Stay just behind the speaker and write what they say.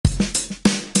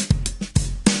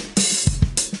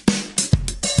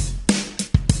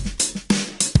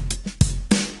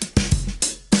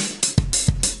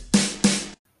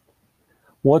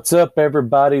What's up,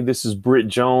 everybody? This is Britt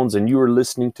Jones, and you are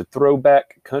listening to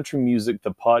Throwback Country Music,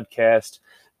 the podcast.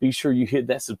 Be sure you hit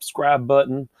that subscribe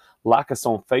button, like us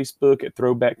on Facebook at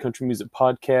Throwback Country Music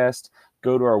Podcast,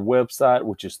 go to our website,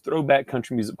 which is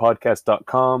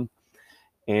throwbackcountrymusicpodcast.com,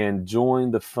 and join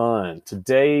the fun.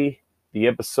 Today, the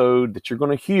episode that you're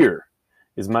going to hear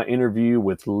is my interview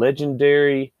with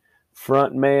legendary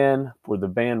frontman for the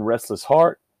band Restless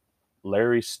Heart,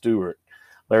 Larry Stewart.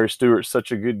 Larry Stewart's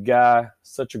such a good guy,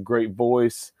 such a great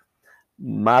voice.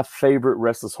 My favorite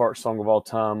Restless Heart song of all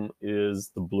time is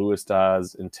The Bluest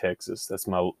Eyes in Texas. That's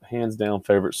my hands down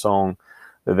favorite song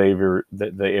that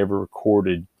they ever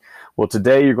recorded. Well,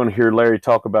 today you're going to hear Larry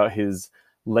talk about his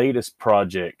latest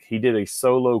project. He did a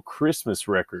solo Christmas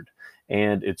record,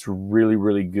 and it's really,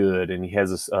 really good. And he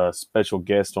has a special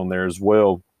guest on there as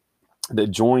well that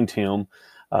joined him,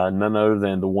 none other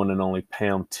than the one and only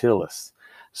Pam Tillis.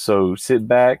 So sit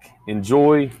back,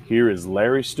 enjoy. Here is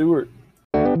Larry Stewart.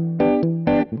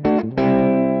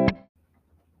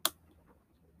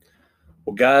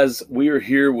 Well, guys, we are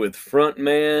here with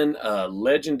frontman,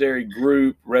 legendary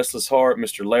group, Restless Heart,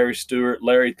 Mr. Larry Stewart.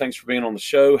 Larry, thanks for being on the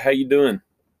show. How you doing?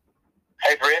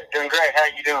 Hey, Britt, doing great. How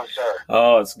you doing, sir?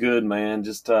 Oh, it's good, man.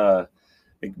 Just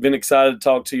been excited to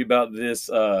talk to you about this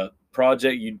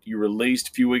project you released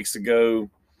a few weeks ago,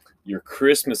 your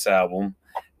Christmas album.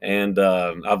 And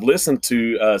I've listened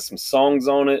to some songs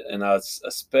on it, and I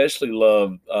especially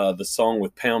love the song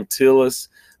with Pam Tillis.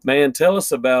 Man, tell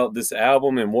us about this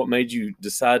album and what made you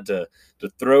decide to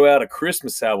throw out a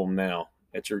Christmas album now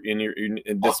at in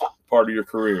this part of your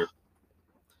career.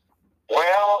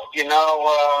 Well,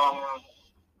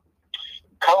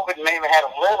 COVID may have had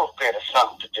a little bit of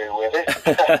something to do with it,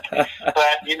 but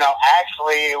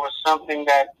actually it was something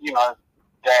that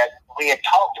that we had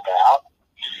talked about.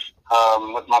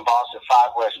 With my boss at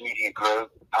Five West Media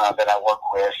Group that I work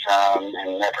with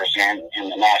and represent in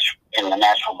the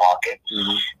national market.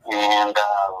 Mm-hmm. And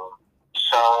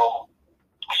so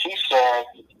she said,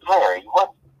 Larry,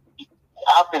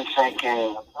 I've been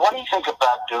thinking, what do you think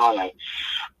about doing a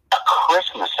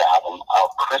Christmas album of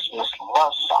Christmas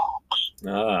love songs?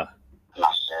 And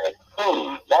I said,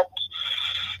 that's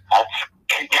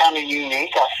kind of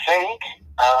unique, I think.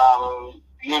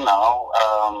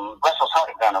 Restless Heart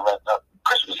had done a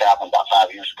Christmas album about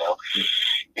 5 years ago.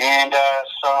 And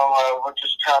so we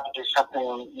just tried to do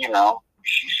something,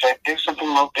 she said, do something a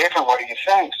little different. What do you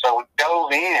think? So we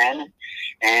dove in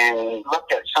and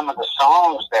looked at some of the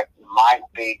songs that might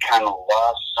be kind of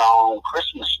love song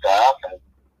Christmas stuff. And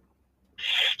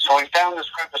so we found this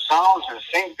group of songs that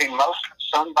seemed to be mostly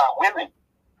sung by women.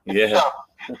 Yeah. So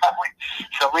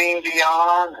Celine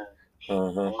Dion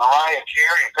and Mariah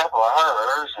Carey, a couple of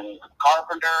hers, and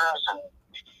Carpenters, and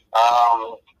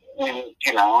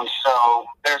so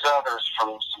there's others from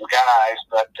some guys,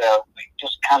 but we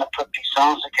just kind of put these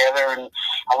songs together, and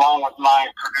along with my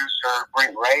producer,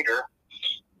 Brent Rader,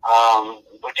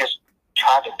 we just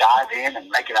tried to dive in and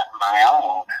make it up my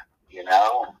own,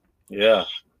 Yeah.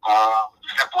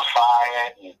 Simplify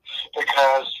it,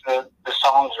 because the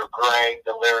songs are great,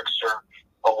 the lyrics are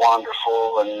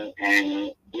wonderful, and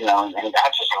I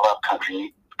just love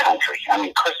country. I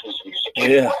mean, Christmas music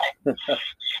anyway. Yeah. And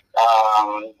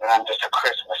I'm just a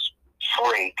Christmas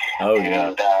freak. Oh, yeah.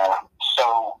 And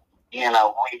so, we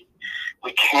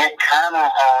can't kind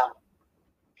of,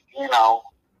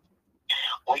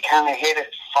 we kind of hit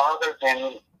it farther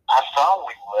than I thought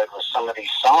we would with some of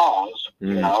these songs,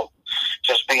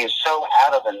 just being so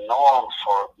out of the norm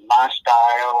for my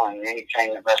style and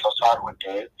anything that Restless Heart would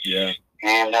do. Yeah.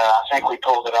 And I think we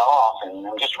pulled it off, and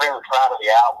I'm just really proud of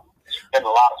the album. It's been a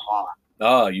lot of fun.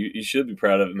 Oh, you should be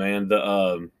proud of it, man.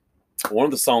 The one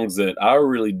of the songs that I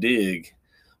really dig,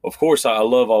 of course, I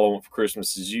love All I Want for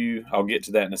Christmas Is You. I'll get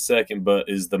to that in a second, but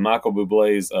is the Michael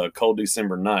Bublé's Cold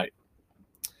December Night.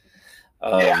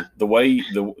 Yeah. The way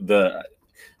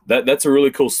that's a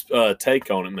really cool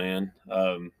take on it, man.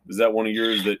 Is that one of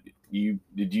yours that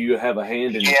did you have a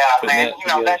hand in? Yeah, man.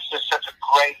 That's just such a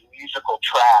great musical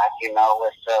track.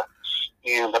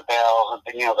 With the bells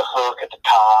and the hook at the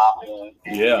top, and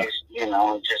yeah,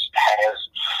 it just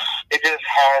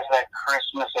has that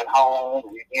Christmas at home,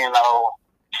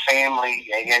 family,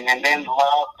 and then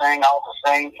love thing all at the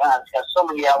same time. It's got so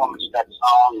many elements to that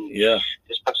song. Yeah,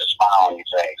 just puts a smile on your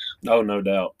face. Oh, no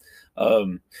doubt.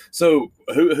 So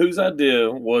whose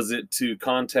idea was it to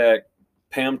contact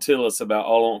Pam Tillis about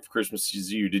All I Want for Christmas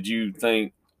Is You? Did you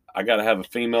think, I got to have a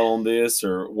female on this,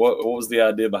 or what was the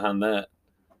idea behind that?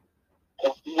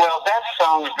 Well, that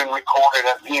song has been recorded,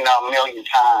 a million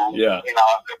times. Yeah.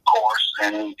 Of course,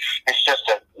 and it's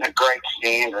just a great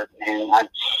standard. And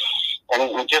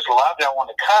and just loved it. I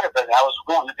wanted to cut it, but I was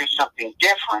wanting to do something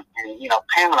different. And,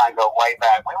 Pam and I go way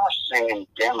back. We were singing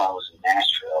demos in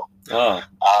Nashville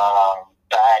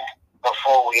back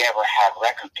before we ever had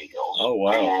record deals. Oh,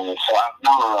 wow. And so I've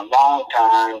known her a long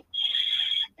time.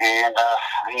 And,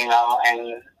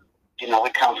 we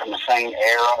come from the same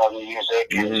era of music.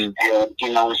 And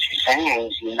when she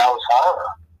sings, you know it's her.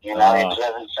 It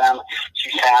doesn't sound, she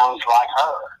sounds like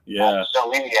her. Yeah. Like so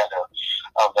many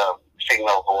of the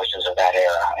female voices of that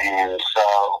era. And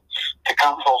so to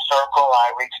come full circle,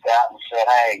 I reached out and said,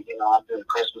 hey, I'm doing a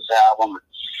Christmas album.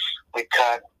 We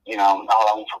cut, All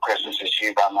I Want for Christmas Is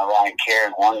You by Mariah Carey,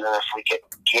 and wonder if we could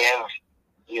give,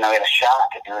 it a shot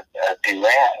to do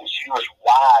that. And she was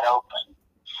wide open.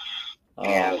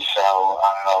 And so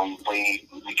we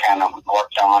kind of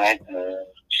worked on it, and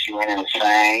she went in and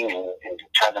sang and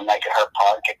tried to make it her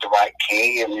part, get the right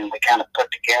key, and then we kind of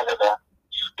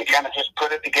just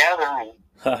put it together, and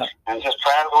I'm just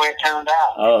proud of the way it turned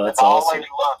out. Oh, that's I've awesome. always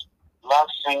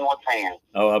loved singing with Pam.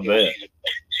 Oh, I bet.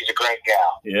 She's a great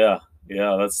gal. Yeah,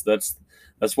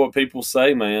 that's what people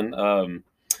say, man.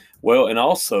 Well, and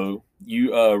also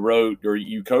you wrote, or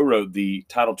you co-wrote the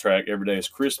title track "Every Day Is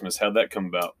Christmas." How'd that come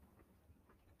about?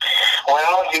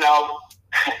 Well,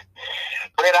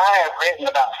 Britt, I have written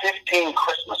about 15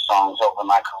 Christmas songs over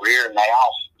my career, and they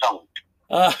all stunk.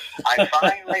 I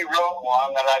finally wrote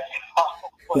one that I thought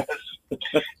was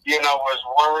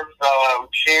worth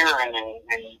sharing,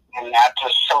 and I'm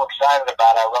just so excited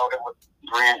about it. I wrote it with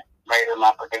Brent Rader,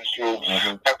 my producer,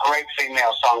 a great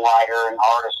female songwriter and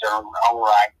artist in her own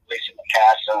right, Lisa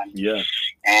McCassa.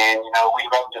 And we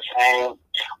wrote the thing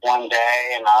one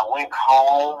day, and I went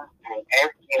home, and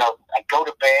I go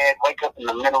to bed, wake up in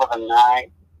the middle of the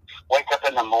night, wake up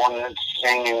in the morning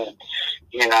singing,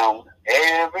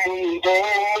 every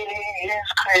day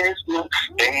is Christmas,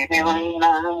 baby, when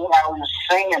I was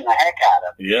singing the heck out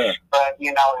of it. Yeah. But,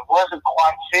 it wasn't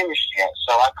quite finished yet.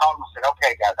 So I called them and said,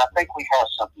 okay, guys, I think we have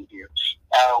something here.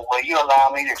 Will you allow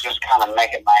me to just kind of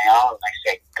make it my own? And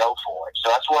they said, go for it. So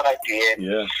that's what I did.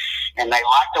 Yeah. And they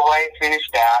liked the way it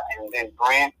finished out. And then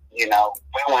Brent, we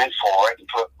went for it and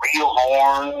put real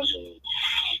horns and,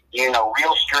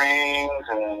 real strings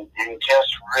and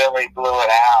just really blew it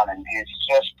out. And it's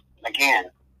just, again,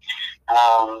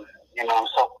 I'm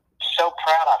so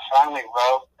proud I finally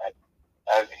wrote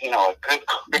a good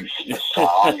Christmas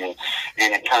song,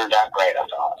 and it turned out great, I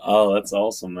thought. Oh, that's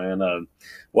awesome, man.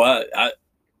 Well, I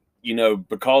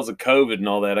because of COVID and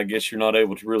all that, I guess you're not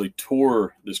able to really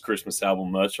tour this Christmas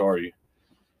album much, are you?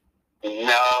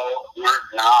 No,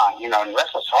 we're not.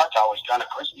 Restless Heart's always done a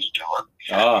Christmas tour.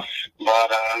 But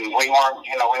we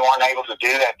weren't able to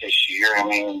do that this year. I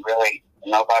mean, really,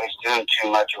 nobody's doing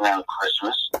too much around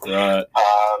Christmas. Right.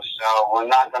 So we're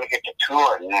not going to get to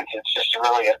tour, and it's just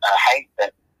really a hate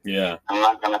that I'm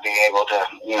not going to be able to,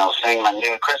 sing my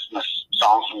new Christmas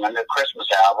songs from my new Christmas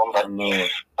album. But,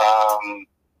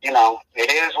 it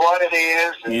is what it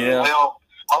is, and we'll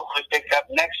hopefully pick up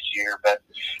next year. But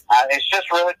it's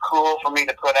just really cool for me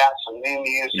to put out some new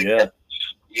music that,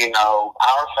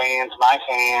 our fans, my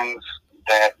fans,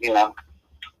 that,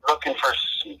 looking for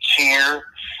some cheer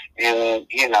in,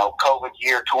 COVID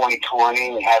year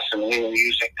 2020, and have some new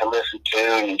music to listen to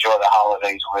and enjoy the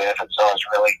holidays with. And so I was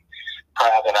really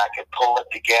proud that I could pull it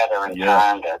together in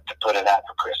time to put it out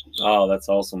for Christmas. Oh, that's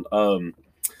awesome.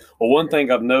 Well, one thing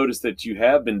I've noticed that you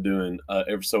have been doing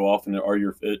every so often are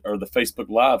the Facebook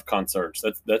Live concerts.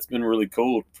 That's been really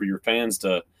cool for your fans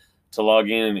to log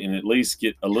in and at least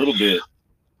get a little bit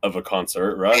of a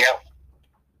concert, right?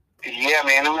 Yeah,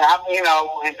 man. I mean,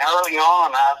 and early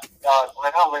on, I thought,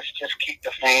 well, let's just keep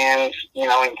the fans,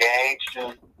 engaged,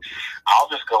 and I'll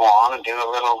just go on and do a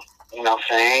little,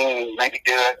 thing, and maybe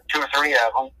do 2 or 3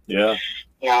 of them. Yeah.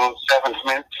 7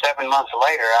 months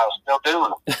later, I was still doing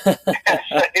them.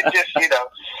 It just, I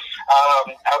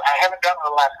haven't done it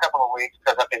the last couple of weeks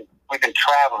because we've been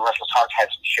traveling. Restless Hearts had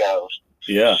some shows.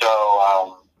 Yeah. So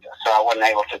I wasn't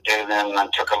able to do them. I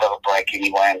took a little break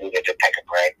anyway. I needed to take a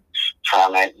break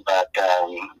from it, but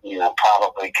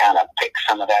probably kind of pick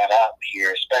some of that up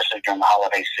here, especially during the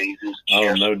holiday seasons.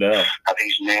 Oh, no doubt. Of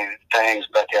these new things,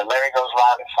 but Larry Goes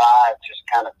Live at 5 just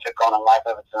kind of took on a life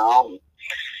of its own.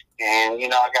 And,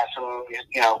 I got some,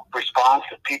 response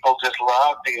that people just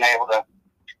love being able to,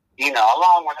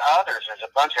 along with others. There's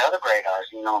a bunch of other great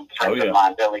artists, friends of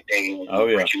mine, Billy Dean,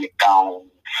 Richie McDonald,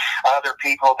 other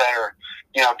people that are,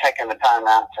 taking the time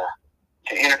out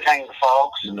to entertain the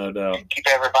folks. No doubt. Keep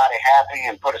everybody happy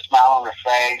and put a smile on their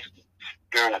face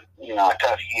during a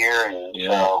tough year. And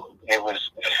so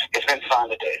it's been fun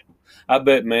to do. I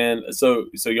bet, man. So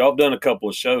y'all done a couple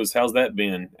of shows. How's that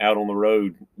been out on the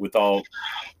road with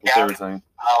everything?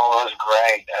 Oh, it was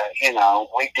great.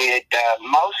 We did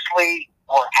mostly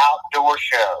were outdoor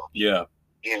shows. Yeah.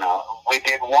 We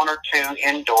did one or two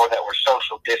indoor that were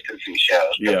social distancing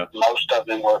shows. Yeah. Most of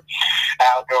them were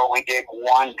outdoor. We did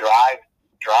one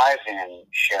drive-in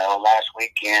show last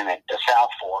weekend at the South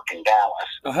Fork in Dallas.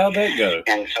 Oh, how'd that go?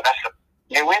 And so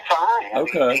it went fine.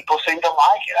 Okay. People seemed to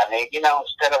like it. I mean,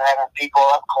 instead of having people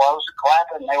up close and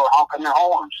clapping, they were honking their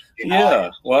horns. Yeah.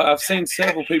 Well, I've seen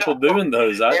several people doing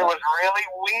those. It was really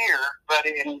weird, but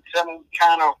in some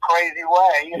kind of crazy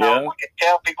way. We could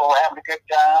tell people were having a good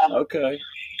time. Okay.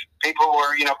 People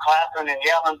were, clapping and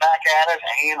yelling back at us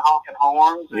and honking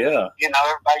horns. Yeah. And,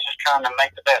 everybody's just trying to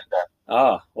make the best of it.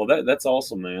 Ah, well, that's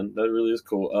awesome, man. That really is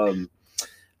cool.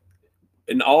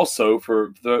 And also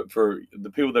for the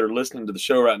people that are listening to the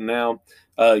show right now,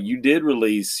 you did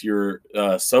release your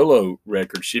solo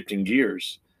record, Shifting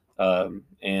Gears. And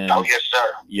oh, yes,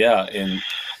 sir. Yeah, and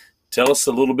tell us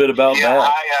a little bit about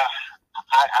that.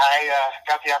 I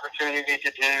got the opportunity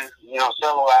to do,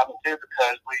 solo album too,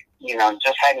 because we,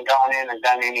 just hadn't gone in and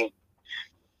done any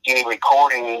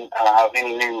recording of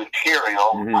any new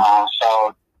material. Mm-hmm.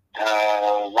 So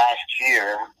last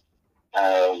year,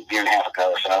 year and a half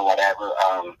ago or so, whatever,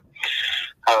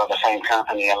 the same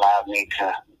company allowed me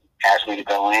to ask me to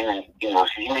go in and, so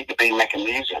you need to be making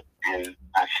music. And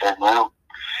I said, well,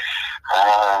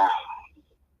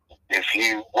 if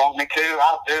you want me to,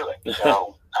 I'll do it.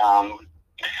 So,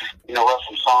 wrote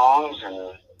some songs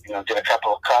and, did a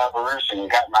couple of covers and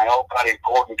got my old buddy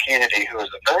Gordon Kennedy, who was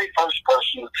the very first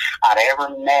person I'd ever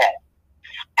met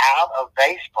out of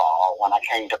baseball when I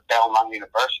came to Belmont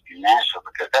University in Nashville,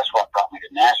 because that's what brought me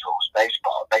to Nashville was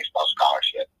baseball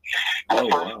scholarship. And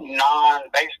the first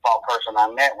non-baseball person I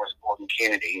met was Gordon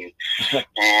Kennedy.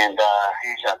 And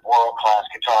he's a world-class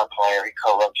guitar player. He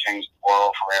co-wrote Change the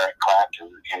World for Eric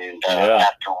Clapton. And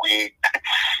after we,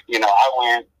 I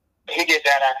went, he did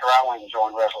that after I went and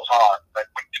joined Restless Heart. But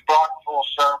we brought it full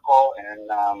circle and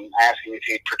asked him if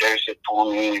he'd produce it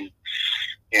for me.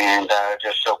 And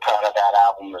just so proud of that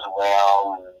album as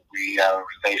well. And we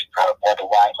released Where the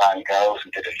White Line Goes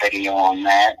and did a video on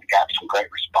that. We got some great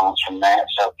response from that.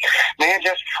 So, man,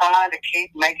 just trying to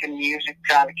keep making music,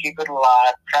 trying to keep it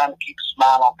alive, trying to keep a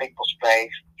smile on people's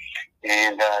face.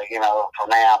 And, for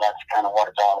now, that's kind of what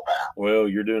it's all about. Well,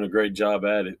 you're doing a great job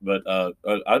at it. But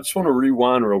I just want to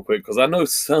rewind real quick, because I know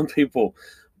some people,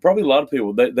 probably a lot of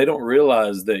people, they don't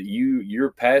realize that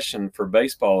your passion for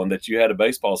baseball and that you had a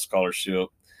baseball scholarship,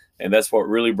 and that's what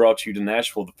really brought you to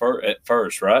Nashville at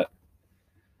first, right?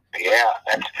 Yeah,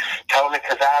 that's totally,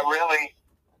 because I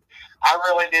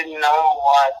really didn't know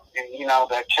what,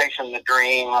 the chasing the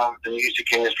dream of the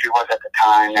music industry was at the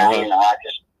time. Now, I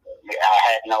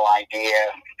had no idea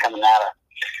coming out of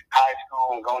high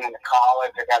school and going into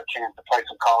college. I got a chance to play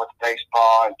some college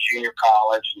baseball and junior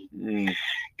college.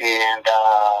 And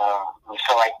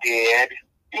so I did.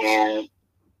 And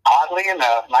oddly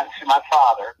enough, my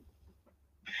father,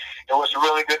 I was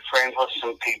really good friends with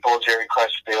some people, Jerry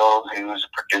Crutchfield, who was a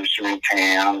producer in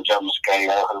town, Joe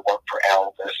Moscato, who worked for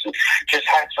Elvis, and just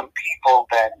had some people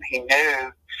that he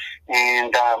knew.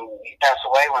 And he passed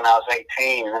away when I was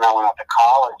 18, and then I went off to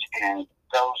college, and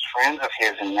those friends of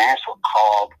his in Nashville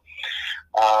called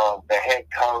the head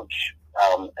coach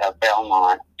of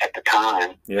Belmont at the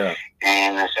time. Yeah.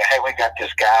 And they said, hey, we got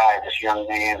this guy, this young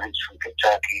man who's from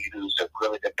Kentucky, who's a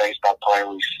really good baseball player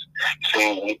we've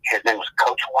seen. His name was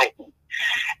Coach Whitten.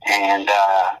 And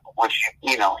was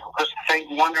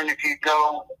wondering if you'd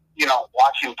go,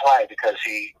 watch him play, because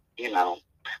he, we'd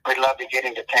love to get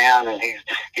into town, and he's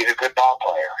a good ball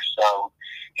player. So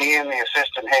he and the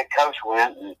assistant head coach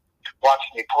went and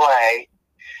watched me play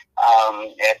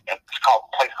at a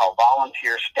place called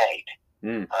Volunteer State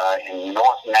in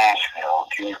North Nashville,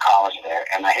 junior college there.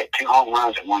 And I hit 2 home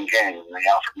runs in one game, and they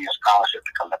offered me a scholarship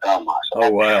to come to Belmont. So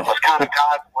that was kind of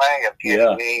God's way of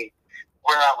getting me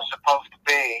where I was supposed to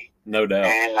be. No doubt.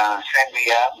 And set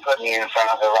me up, put me in front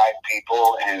of the right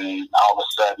people, and all of a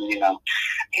sudden,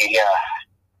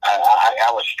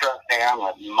 I was struck down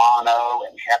with mono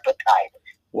and hepatitis.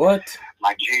 What?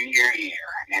 My junior year.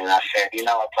 And I said,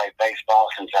 I played baseball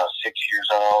since I was 6 years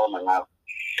old, and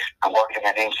I'm working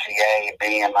at MCA and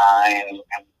BMI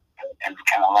and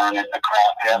kind of learning the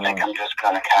craft. I think I'm just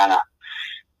going to kind of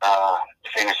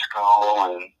finish school,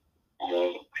 and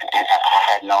I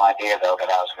had no idea, though, that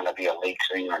I was going to be a lead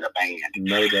singer in a band.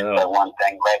 No doubt. But one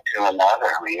thing led to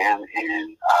another, man,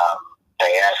 and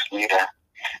they asked me to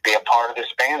be a part of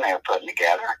this band they were putting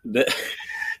together.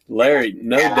 Larry,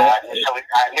 no doubt.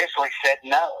 I initially said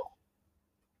no.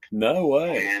 No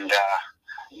way. And,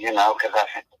 because I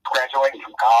graduating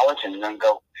from college and then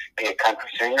go be a country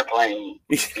singer playing,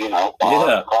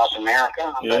 bars across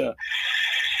America. Yeah. But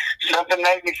something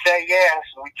made me say yes,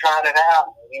 and we tried it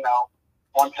out.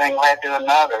 One thing led to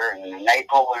another, and in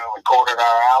April we recorded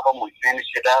our album. We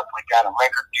finished it up. We got a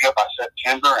record deal by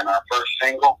September, and our first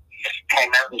single came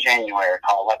out in January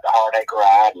called "Let the Heartache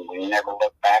Ride," and we never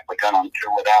looked back. We got on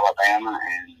tour with Alabama,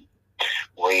 and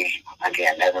we,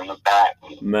 again, never looked back.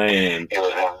 Man. It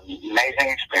was an amazing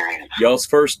experience. Y'all's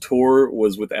first tour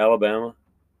was with Alabama?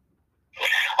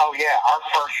 Oh, yeah. Our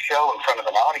first show in front of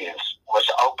an audience was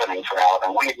opening for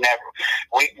Alabama. We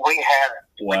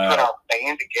put our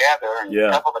band together, and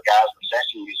a couple of the guys were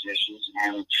session musicians,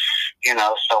 and,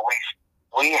 so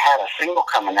we had a single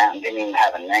coming out and didn't even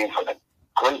have a name for the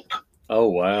group. Oh,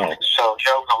 wow. So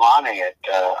Joe Galani at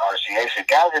RCA said,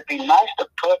 guys, it'd be nice to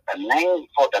put a name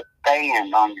for the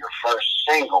band on your first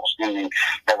singles, and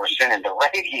that were sent to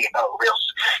radio.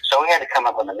 So we had to come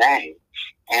up with a name.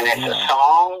 And it's a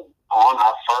song on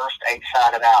our first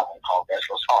 8-sided album called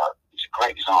Restless Heart. It's a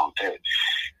great song, too.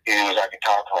 It was our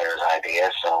guitar player's idea,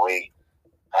 so we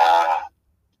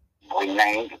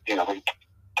named, we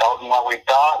told them what we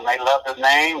thought, and they loved the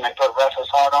name. They put Restless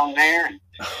Heart on there, and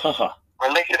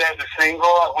released it as a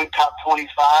single. We top 25,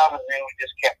 and then we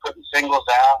just kept putting singles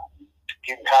out,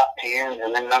 getting top 10s,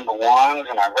 and then number 1s.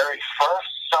 And our very first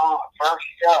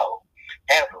show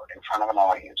ever in front of an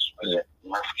audience was at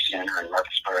Murphy Center in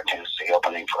Murfreesboro, Tennessee,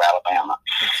 opening for Alabama.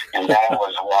 And that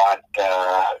was what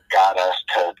got us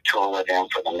to tour with them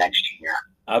for the next year.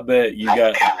 I bet you kind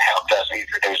of helped us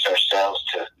introduce ourselves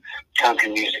to country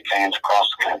music fans across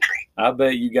the country. I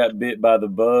bet you got bit by the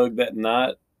bug that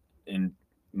night, and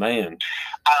man,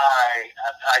 I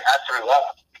threw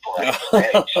up before I hit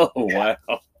the stage. Oh, yeah.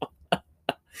 Wow.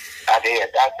 I did.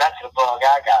 That's the bug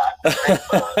I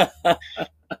got.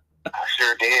 I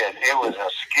sure did. It was a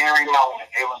scary moment.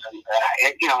 It was,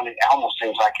 it almost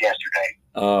seems like yesterday.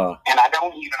 And I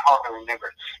don't even hardly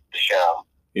remember the show.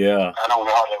 Yeah. I don't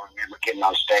hardly remember getting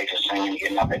on stage and singing,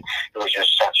 getting up. It was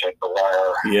just such a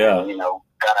blur. Yeah. And,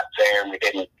 got up there and we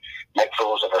didn't make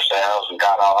fools of ourselves and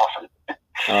got off. And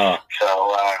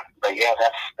so, but yeah,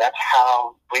 that's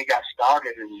how we got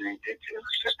started, and it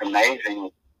was just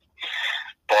amazing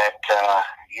that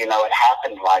it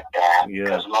happened like that.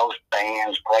 Because most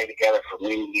bands play together for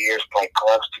many years, play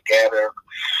clubs together,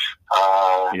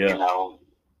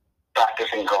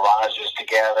 practicing garages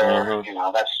together.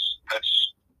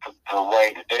 That's the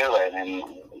way to do it, and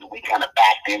we kind of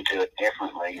backed into it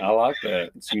differently. I like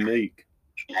that. It's unique.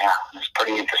 Yeah, it's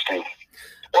pretty interesting.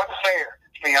 Wasn't fair,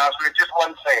 to be honest with you. It just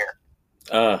wasn't fair.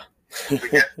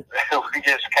 We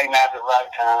just came out at the right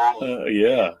time.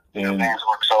 Yeah. The bands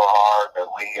worked so hard, but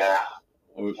we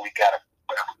got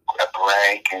a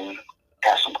break and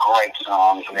got some great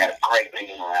songs. We had a great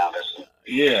team around us.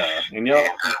 Yeah, and y'all.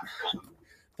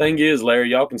 Thing is, Larry,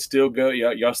 y'all can still go.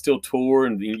 Y'all still tour,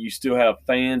 and you still have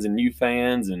fans and new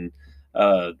fans, and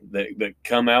that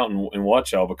come out and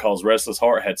watch y'all, because Restless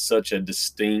Heart had such a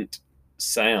distinct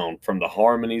sound, from the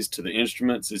harmonies to the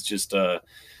instruments. It's just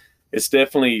it's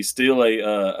definitely still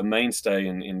a mainstay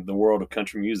in the world of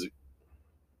country music.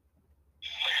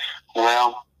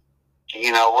 Well,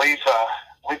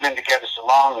 we've been together so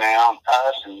long now,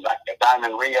 us and like the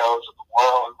Diamond Rios of the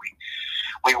world.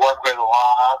 We work with a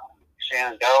lot.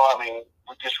 Shenandoah. I mean,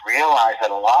 we just realized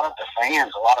that a lot of the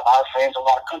fans, a lot of our fans, a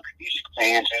lot of country music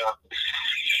fans who have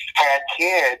had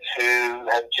kids who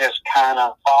have just kind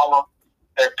of followed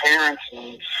their parents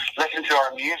and listened to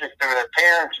our music through their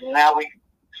parents, and now we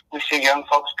see young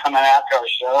folks coming out to our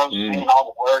shows, singing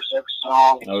all the words of every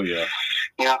song. Oh, yeah.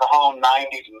 The whole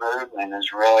 90s movement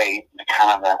is really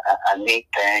kind of a neat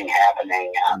thing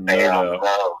happening out there on the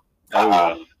road. Oh,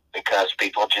 yeah. Because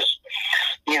people just,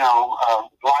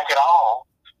 like it all.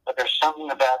 But there's something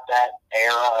about that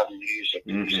era of music,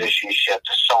 the musicianship,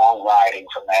 the songwriting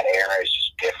from that era is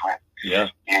just different. Yeah.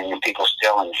 And people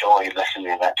still enjoy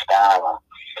listening to that style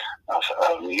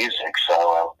of music.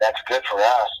 So that's good for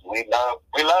us. We love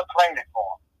playing it for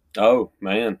them. Oh,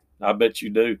 man. I bet you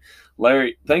do.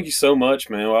 Larry, thank you so much,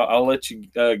 man. I'll let you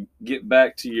get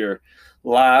back to your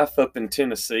life up in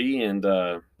Tennessee, and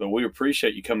but we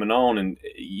appreciate you coming on, and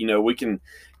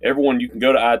everyone, you can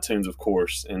go to iTunes, of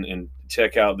course, and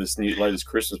check out this latest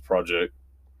Christmas project.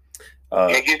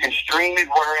 You can stream it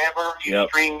wherever you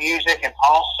stream music, and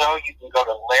also you can go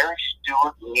to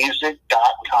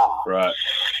LarryStewartMusic.com. Right.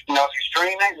 If you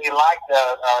stream it and you like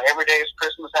the Every Day is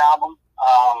Christmas album,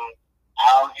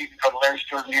 you can go to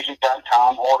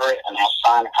LarryStewartMusic.com, order it, and I'll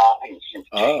sign a copy and send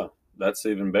it to you. That's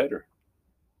even better.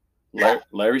 Yeah.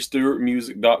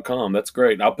 LarryStewartMusic.com. That's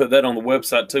great. I'll put that on the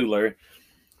website too, Larry.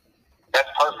 That's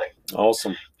perfect.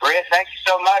 Awesome. Britt, thank you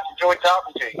so much. Enjoyed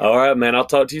talking to you. All right, man. I'll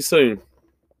talk to you soon.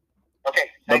 Okay.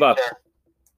 Bye-bye. Sir.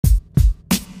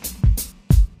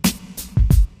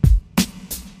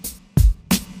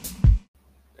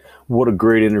 What a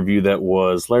great interview that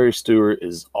was. Larry Stewart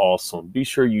is awesome. Be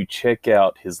sure you check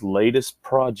out his latest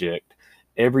project,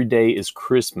 Every Day is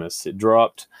Christmas. It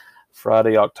dropped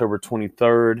Friday, October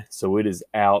 23rd, so it is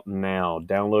out now.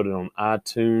 Download it on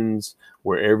iTunes,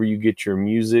 wherever you get your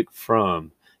music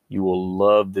from. You will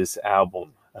love this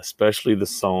album, especially the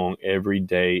song Every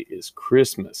Day is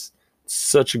Christmas.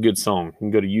 Such a good song. You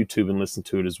can go to YouTube and listen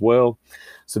to it as well.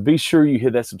 So be sure you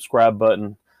hit that subscribe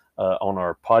button on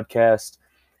our podcast,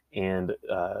 and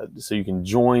so you can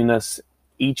join us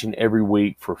each and every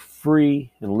week for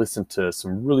free and listen to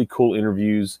some really cool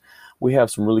interviews. We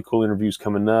have some really cool interviews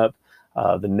coming up.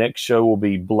 The next show will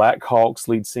be Black Hawk's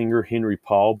lead singer, Henry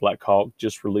Paul. Black Hawk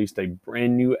just released a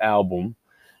brand new album.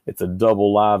 It's a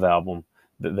double live album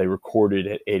that they recorded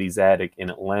at Eddie's Attic in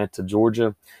Atlanta,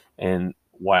 Georgia. And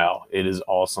wow, it is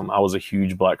awesome. I was a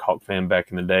huge Black Hawk fan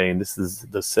back in the day, and this is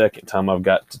the second time I've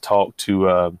got to talk to,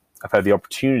 I've had the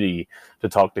opportunity to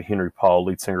talk to Henry Paul,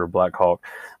 lead singer of Black Hawk.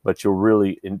 But you're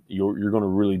going to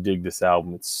really dig this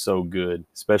album. It's so good,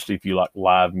 especially if you like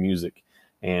live music.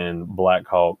 And Black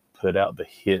Hawk put out the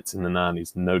hits in the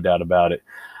 90s, no doubt about it.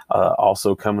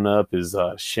 Also coming up is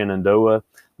Shenandoah,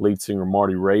 lead singer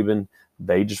Marty Raybon.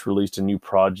 They just released a new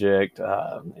project,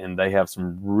 and they have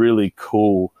some really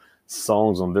cool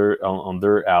songs on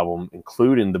their album,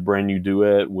 including the brand new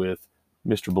duet with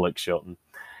Mr. Blake Shelton.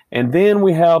 And then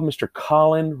we have Mr.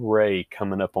 Colin Ray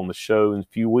coming up on the show in a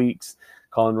few weeks.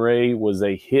 Colin Ray was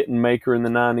a hit and maker in the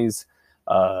 90s.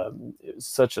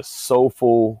 Such a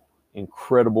soulful,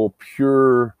 incredible,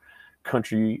 pure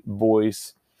country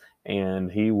voice.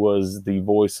 And he was the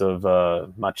voice of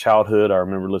my childhood. I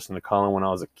remember listening to Colin when I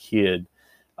was a kid.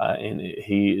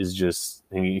 He is just,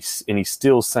 and he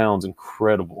still sounds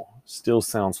incredible. Still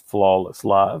sounds flawless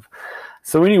live.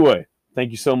 So anyway,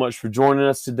 thank you so much for joining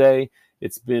us today.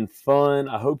 It's been fun.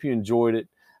 I hope you enjoyed it.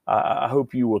 I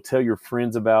hope you will tell your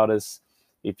friends about us.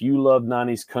 If you love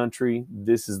 90s country,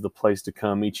 this is the place to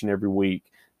come each and every week.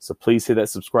 So please hit that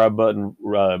subscribe button.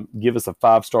 Give us a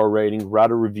 5-star rating.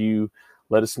 Write a review.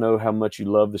 Let us know how much you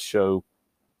love the show.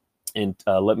 And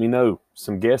let me know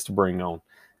some guests to bring on,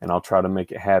 and I'll try to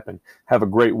make it happen. Have a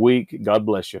great week. God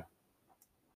bless you.